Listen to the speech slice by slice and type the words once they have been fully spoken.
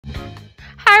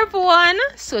Hi everyone,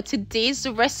 so today's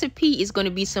recipe is going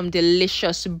to be some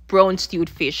delicious brown stewed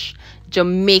fish,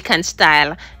 Jamaican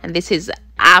style, and this is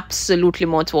absolutely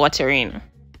mouth-watering.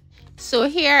 So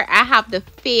here I have the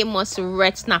famous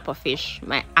red snapper fish,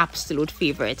 my absolute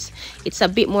favorite. It's a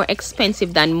bit more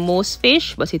expensive than most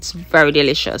fish, but it's very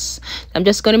delicious. I'm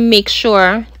just going to make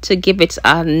sure to give it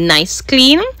a nice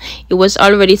clean. It was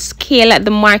already scaled at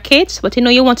the market, but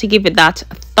you want to give it that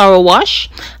thorough wash.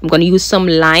 I'm going to use some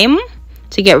lime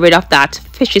to get rid of that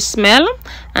fishy smell,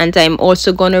 and I'm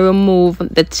also going to remove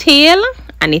the tail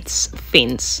and its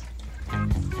fins.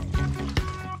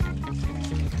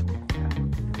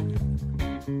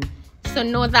 So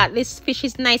now that this fish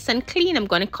is nice and clean, I'm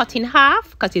going to cut in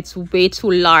half because it's way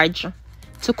too large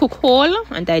to cook whole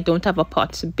and I don't have a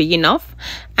pot big enough.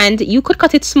 And you could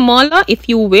cut it smaller if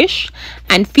you wish,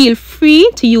 and feel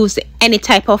free to use any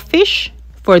type of fish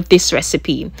for this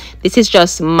recipe. This is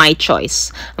just my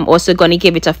choice. I'm also going to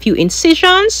give it a few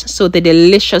incisions so the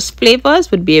delicious flavors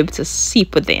would be able to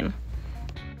seep within.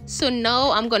 So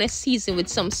now I'm going to season with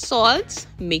some salt.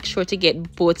 Make sure to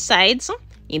get both sides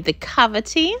in the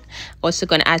cavity. Also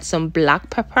going to add some black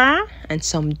pepper and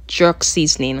some jerk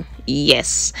seasoning.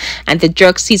 Yes, and the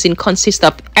jerk seasoning consists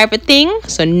of everything,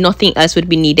 so nothing else would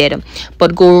be needed,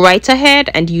 but go right ahead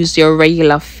and use your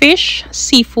regular fish,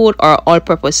 seafood, or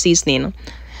all-purpose seasoning.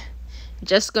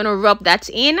 Just gonna rub that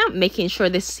in, making sure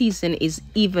the season is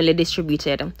evenly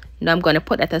distributed. Now I'm gonna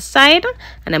put that aside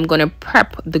and I'm gonna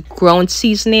prep the ground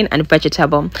seasoning and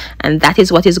vegetable, and that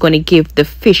is what is going to give the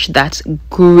fish that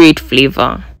great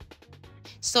flavor.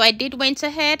 So I went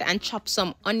ahead and chopped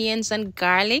some onions and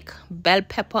garlic, bell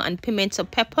pepper and pimento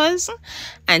peppers,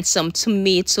 and some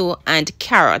tomato and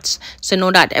carrots. So now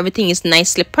that everything is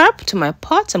nicely prepped to my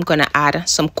pot, I'm gonna add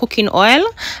some cooking oil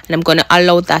and I'm gonna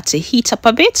allow that to heat up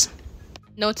a bit.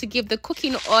 Now to give the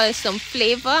cooking oil some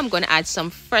flavor, I'm going to add some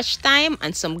fresh thyme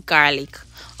and some garlic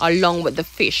along with the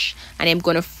fish. And I'm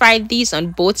going to fry these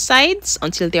on both sides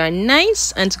until they are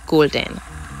nice and golden.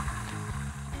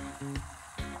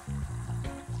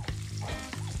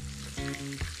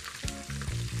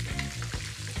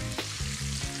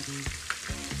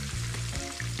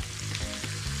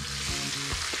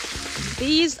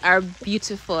 These are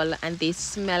beautiful and they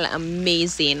smell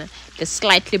amazing. The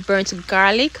slightly burnt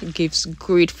garlic gives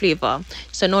great flavor.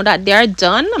 So now that they are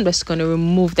done, I'm just going to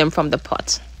remove them from the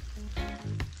pot.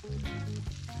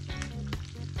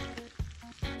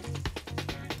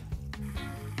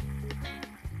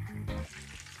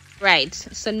 Right,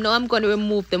 so now I'm going to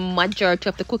remove the majority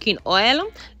of the cooking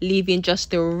oil, leaving just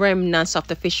the remnants of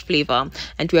the fish flavor,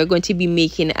 and we are going to be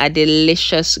making a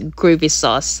delicious gravy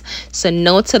sauce. So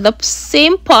now to the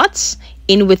same pot,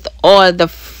 in with all the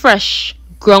fresh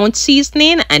ground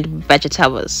seasoning and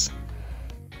vegetables.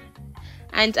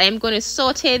 And I'm going to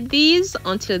saute these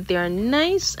until they are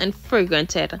nice and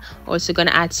fragranted. Also going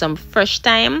to add some fresh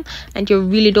thyme, and you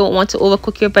really don't want to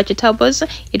overcook your vegetables.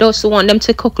 You also want them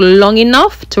to cook long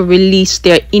enough to release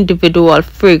their individual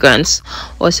fragrance.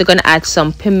 Also going to add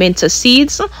some pimento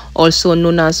seeds, also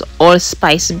known as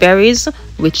allspice berries,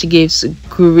 which gives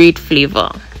great flavor.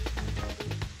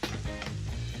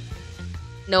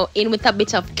 Now in with a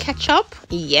bit of ketchup,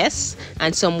 yes,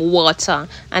 and some water,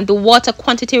 and the water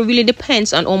quantity really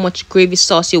depends on how much gravy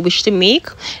sauce you wish to make.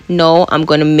 Now I'm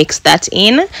going to mix that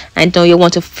in, and now you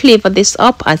want to flavor this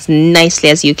up as nicely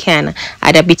as you can.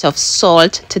 Add a bit of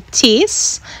salt to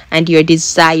taste and your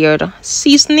desired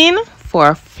seasoning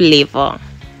for flavor.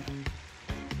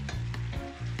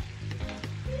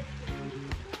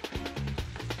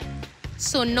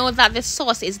 So now that the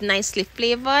sauce is nicely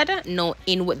flavored, now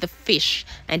in with the fish,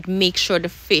 and make sure the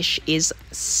fish is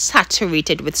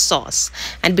saturated with sauce.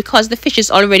 And because the fish is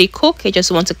already cooked, you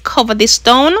just want to cover this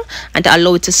down and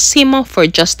allow it to simmer for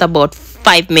just about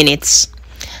 5 minutes.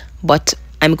 But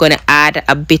I'm going to add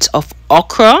a bit of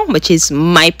okra, which is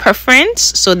my preference,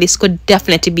 so this could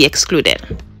definitely be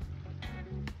excluded.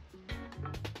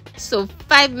 So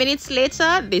 5 minutes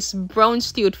later, this brown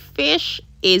stewed fish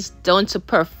is done to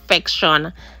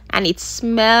perfection and it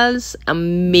smells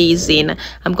amazing.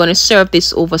 I'm going to serve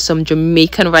this over some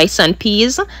Jamaican rice and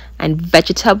peas and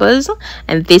vegetables,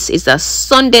 and this is a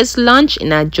Sunday's lunch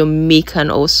in a Jamaican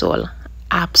household.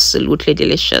 Absolutely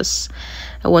delicious.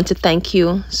 I want to thank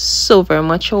you so very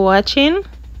much for watching.